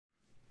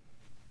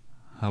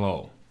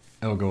Hello,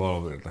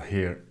 Valovirta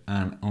here,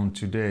 and on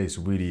today's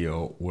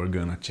video we're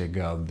gonna check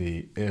out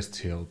the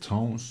STL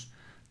Tones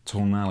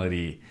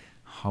Tonality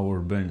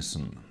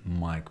Benson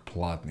Mike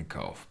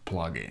Plotnikoff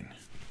plugin.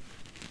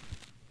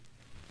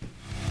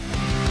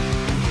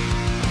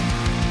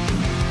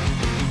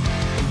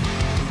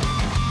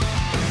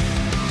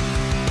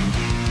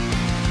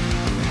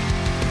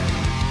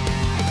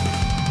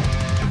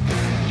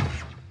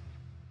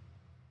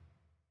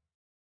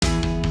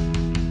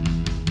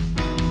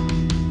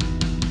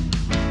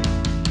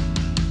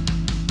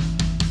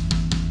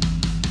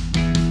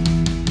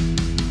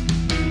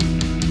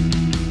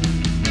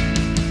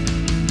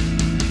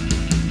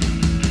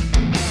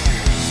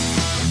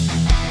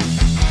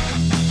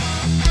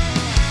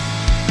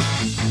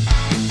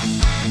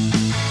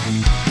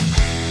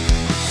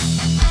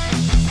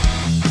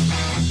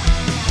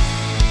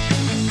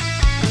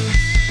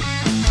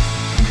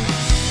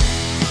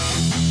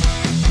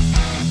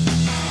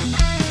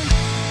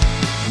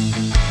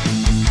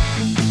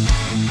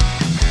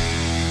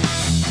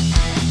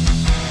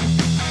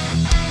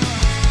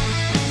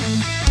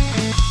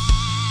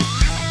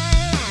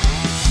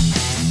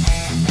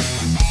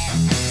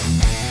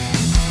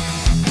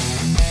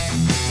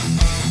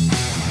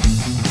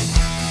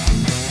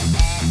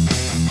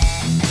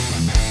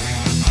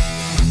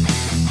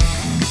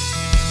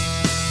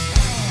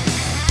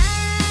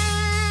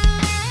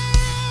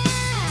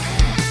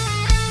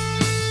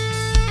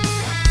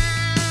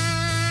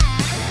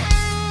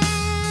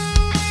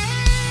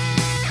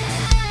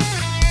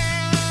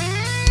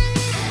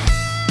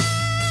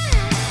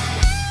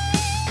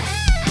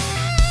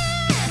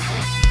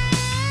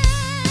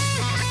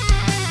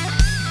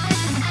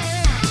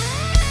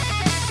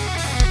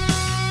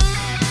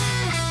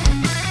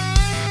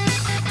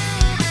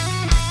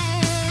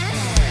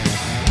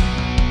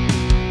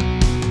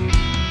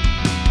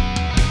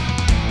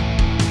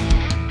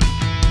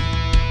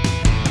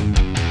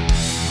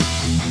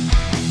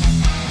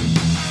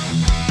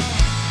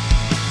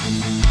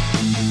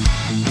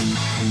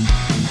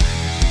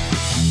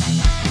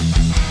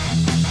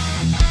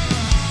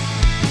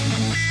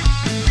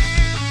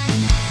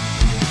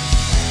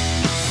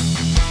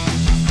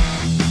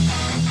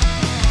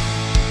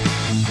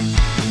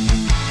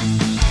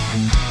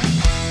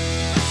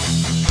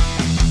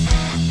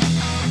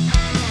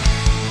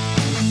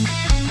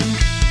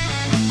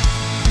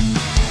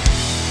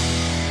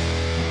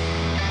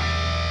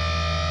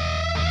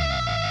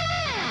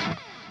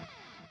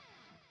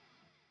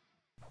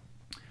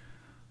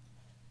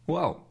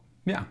 Well,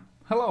 yeah,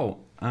 hello,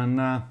 and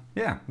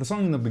yeah, the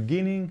song in the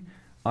beginning,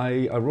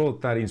 I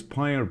wrote that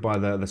inspired by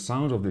the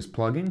sound of this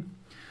plugin.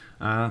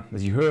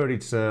 As you heard,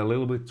 it's a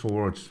little bit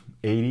towards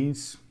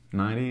 80s,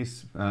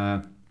 90s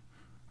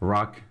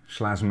rock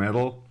 /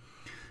 metal,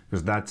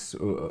 because that's,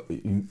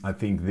 I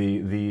think,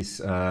 these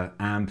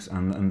amps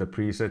and the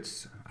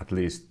presets, at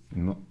least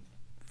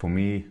for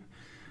me,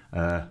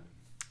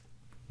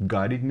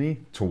 guided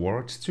me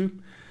towards to.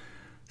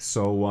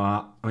 So,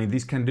 I mean,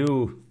 this can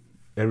do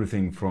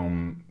everything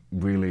from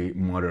really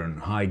modern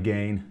high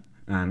gain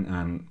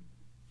and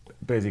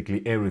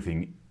basically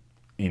everything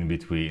in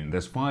between.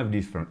 There's 5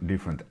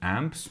 different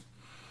amps,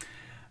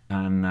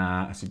 and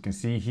as you can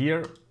see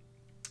here,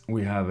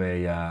 we have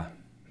a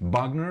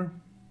Wagner,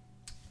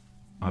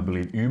 I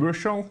believe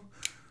Euge,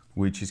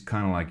 which is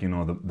kind of like, you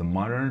know, the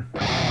modern.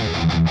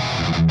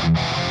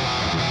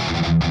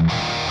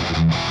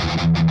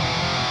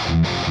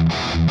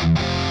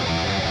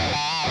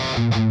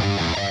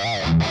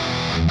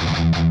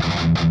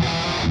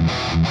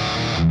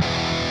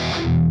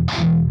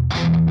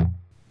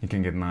 You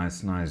can get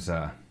nice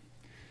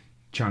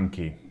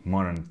chunky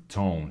modern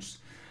tones.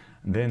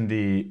 Then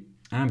the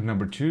amp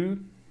number 2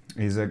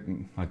 is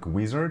like a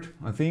Wizard,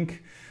 I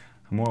think,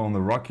 more on the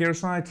rockier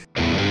side.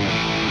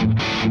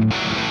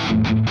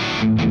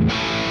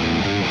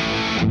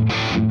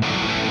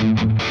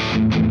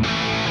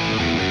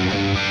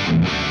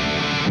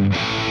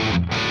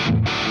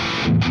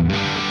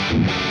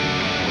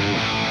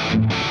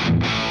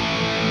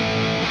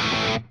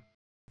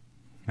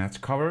 That's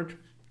covered.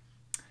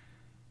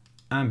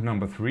 Amp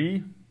number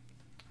 3,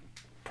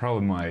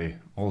 probably my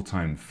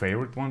all-time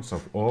favorite ones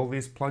of all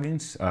these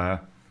plugins.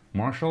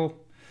 Marshall,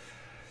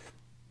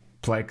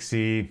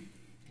 Plexi,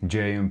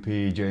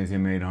 JMP,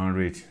 JCM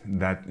 800,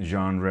 that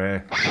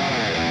genre.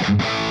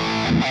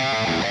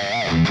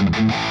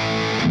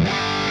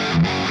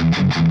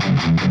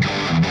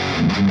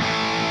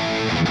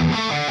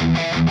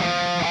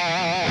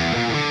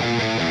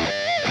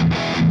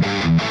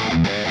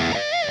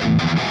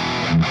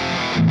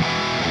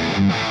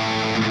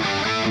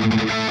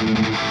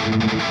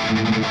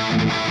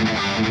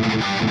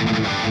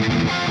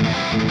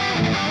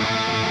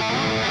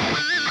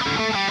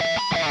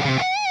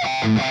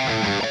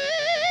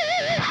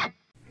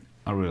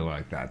 I really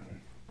like that.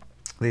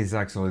 This is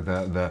actually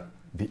the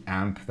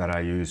amp that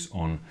I use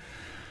on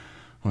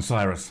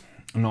Cyrus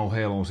No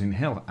Halos in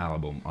Hell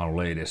album, our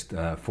latest,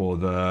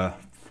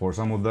 for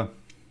some of the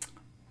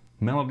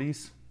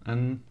melodies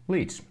and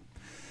leads.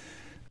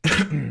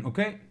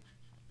 Okay,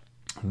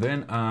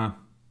 then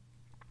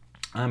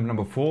Amp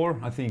number 4,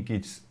 I think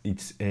it's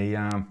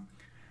a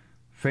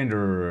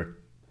Fender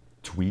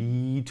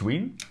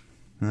Twin.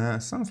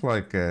 Sounds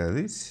like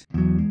this.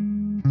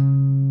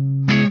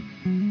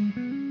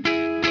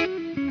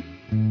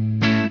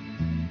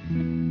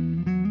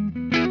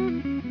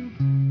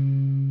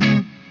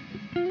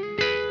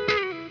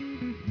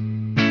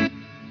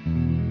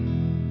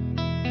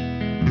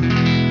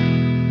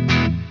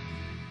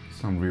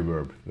 Some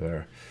reverb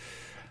there.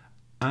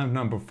 Amp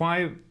number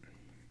 5,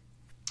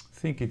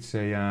 I think it's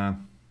a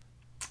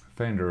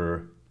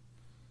Fender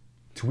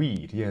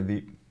Tweed. Yeah,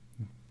 the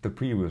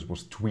previous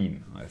was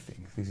Twin, I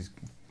think. This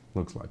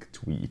looks like a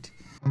Tweed.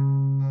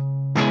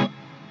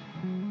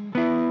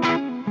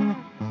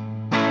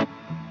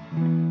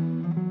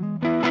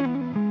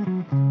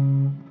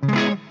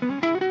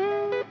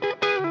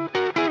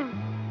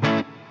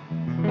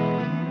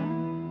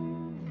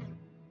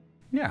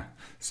 Yeah,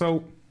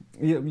 so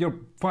your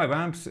 5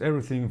 amps,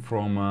 everything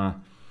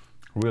from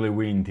really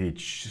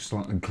vintage,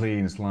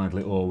 clean,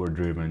 slightly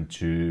overdriven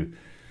to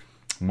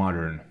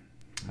modern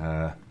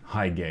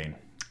high gain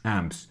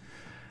amps.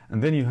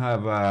 And then you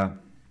have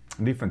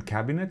different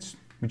cabinets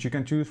which you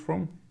can choose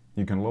from.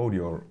 You can load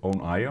your own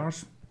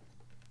IRs.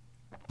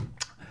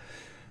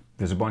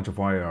 There's a bunch of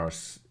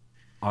IRs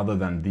other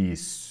than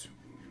these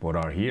what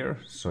are here,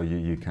 so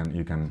you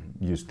can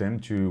use them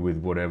too with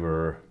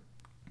whatever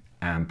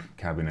amp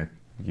cabinet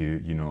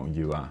you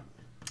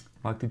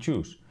like to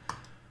choose.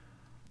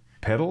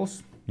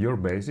 Pedals, your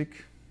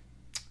basic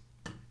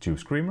tube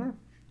screamer,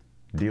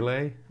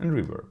 delay and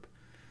reverb.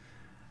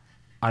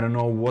 I don't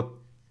know what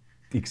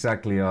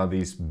exactly are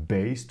these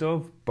based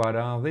of,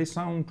 but they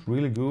sound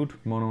really good.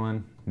 Mono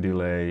and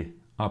delay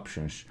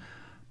options,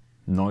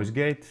 noise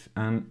gate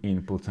and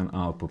input and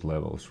output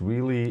levels.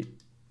 Really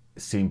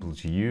simple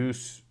to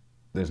use.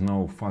 There's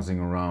no fuzzing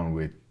around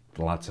with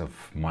lots of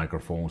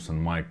microphones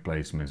and mic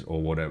placements or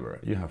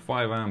whatever. You have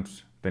 5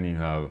 amps, then you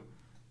have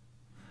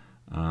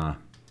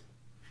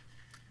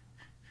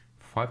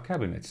 5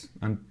 cabinets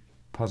and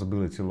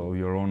possibility to load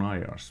your own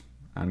IRs,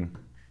 and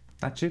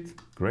that's it.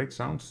 Great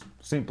sounds,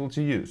 simple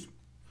to use.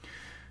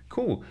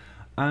 Cool.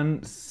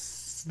 And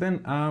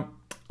then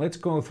let's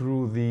go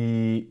through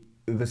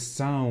the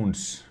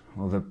sounds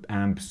of the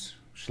amps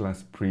 /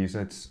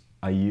 presets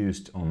I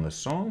used on the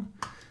song,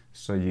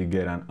 so you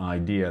get an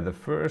idea. The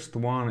first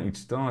one, it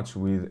starts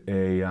with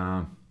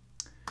a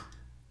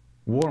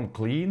warm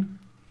clean.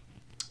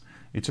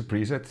 It's a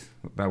preset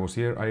that was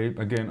here. I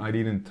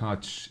didn't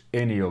touch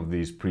any of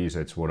these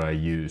presets what I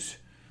use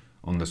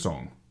on the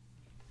song.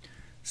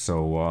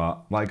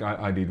 So like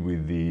I did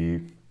with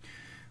the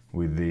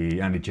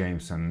Andy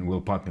James and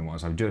Will Putney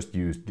ones, I've just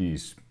used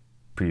these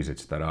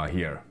presets that are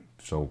here.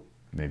 So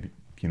maybe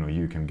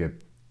you can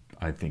get,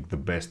 I think, the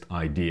best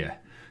idea,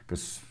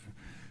 because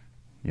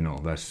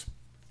that's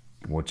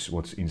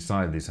what's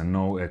inside this, and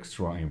no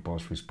extra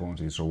impulse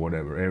responses or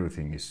whatever.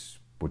 Everything is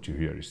what you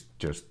hear is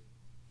just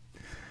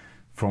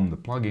from the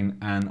plugin,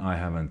 and I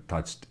haven't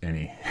touched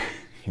any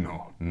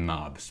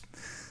knobs.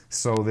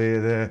 So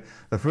the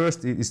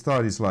first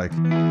start is like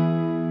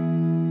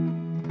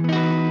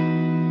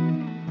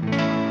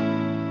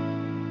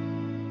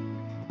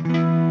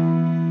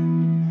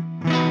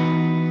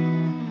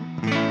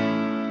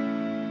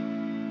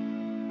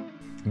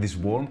this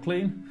warm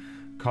clean,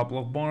 couple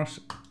of bars,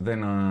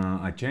 then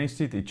I changed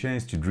it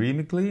changed to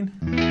dreamy clean.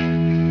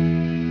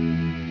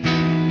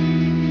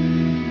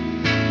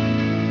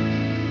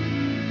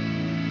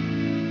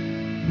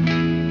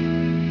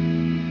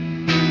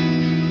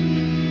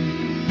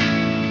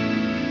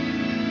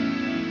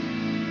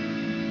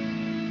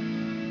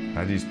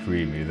 That is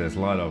dreamy. There's a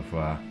lot of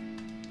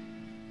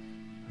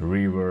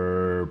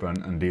reverb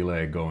and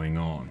delay going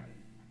on.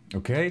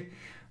 Okay,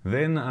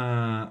 then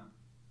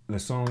the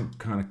song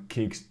kind of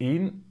kicks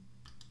in,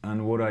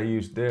 and what I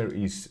used there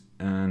is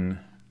an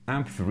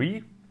Amp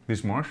 3,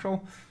 this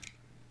Marshall.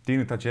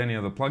 Didn't touch any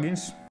of the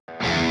plugins.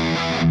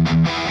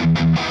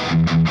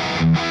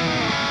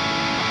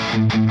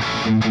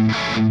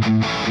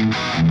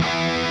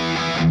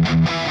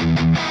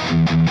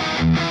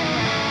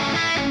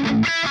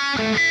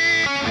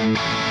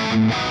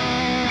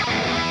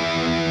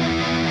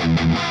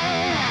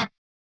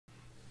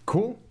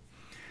 Cool.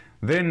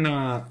 Then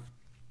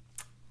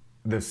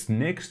this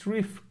next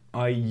riff,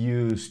 I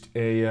used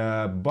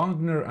a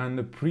Bunkner, and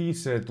the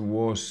preset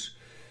was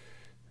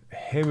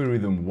Heavy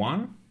Rhythm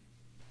 1.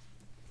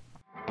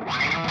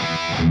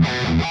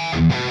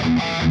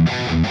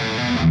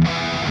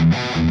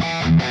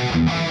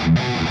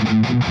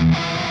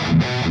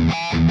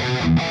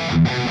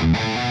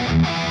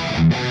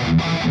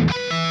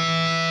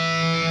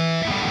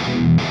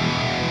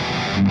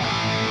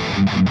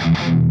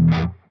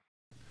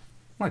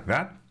 Like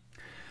that.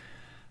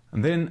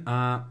 And then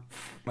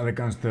when it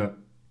comes to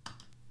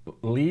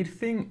lead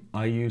thing,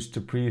 I used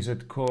a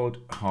preset called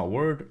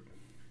Howard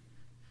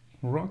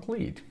Rock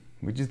Lead,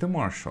 which is the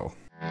Marshall.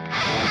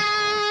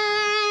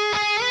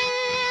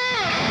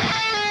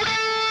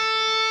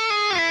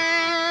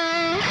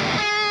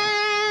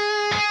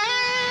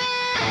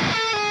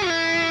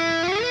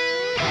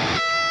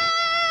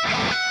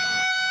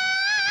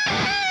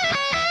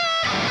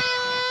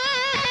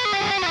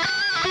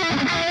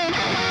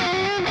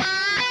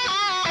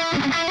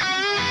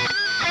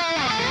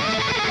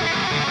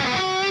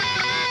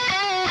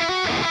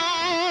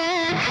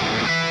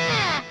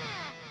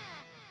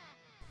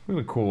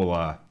 Really cool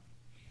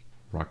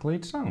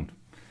Rocklate sound.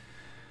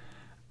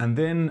 And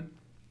then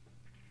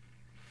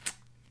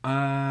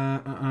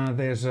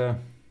there's a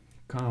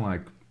kind of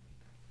like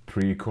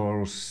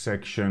pre-chorus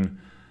section,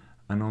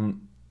 and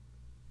on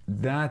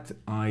that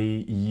I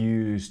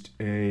used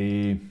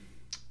a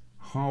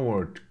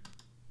Howard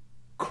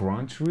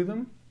crunch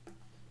rhythm,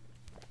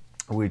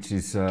 which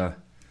is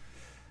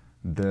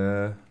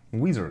the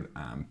Wizard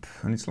amp,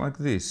 and it's like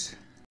this.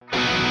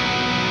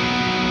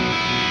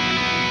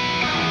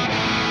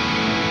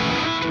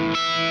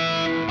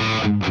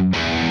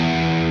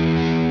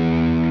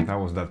 That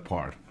was that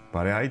part,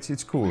 but yeah,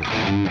 it's cool.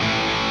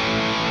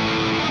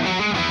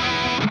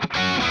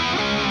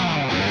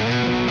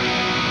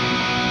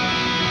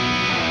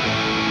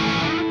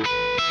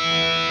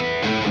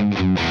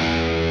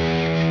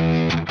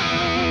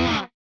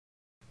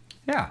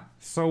 Yeah,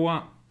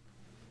 so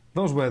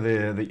those were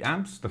the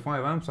amps, the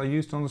 5 amps I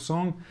used on the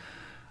song,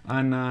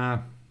 and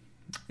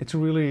it's a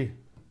really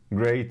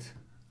great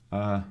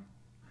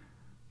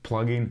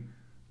plugin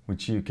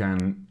which you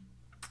can,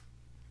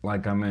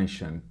 like I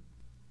mentioned,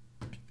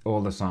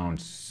 all the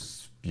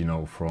sounds, you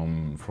know,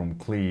 from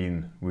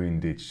clean,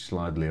 vintage,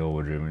 slightly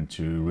overdriven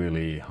to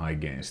really high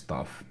gain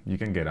stuff you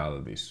can get out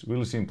of this.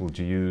 Really simple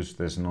to use.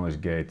 There's a noise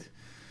gate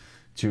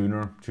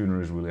tuner.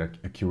 Tuner is really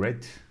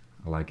accurate.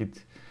 I like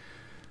it.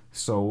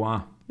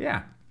 So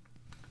yeah,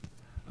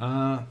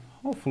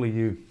 hopefully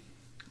you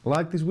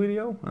liked this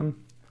video and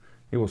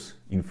it was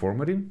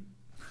informative.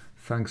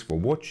 Thanks for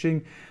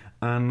watching,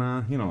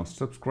 and you know,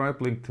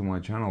 subscribe, link to my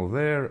channel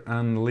there,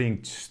 and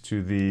links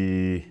to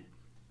the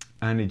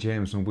Andy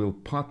James and Will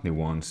Putney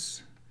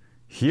ones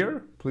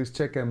here. Please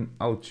check them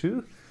out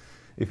too,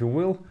 if you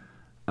will.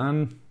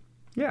 And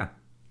yeah,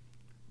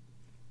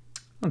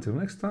 until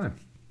next time,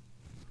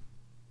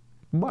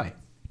 bye.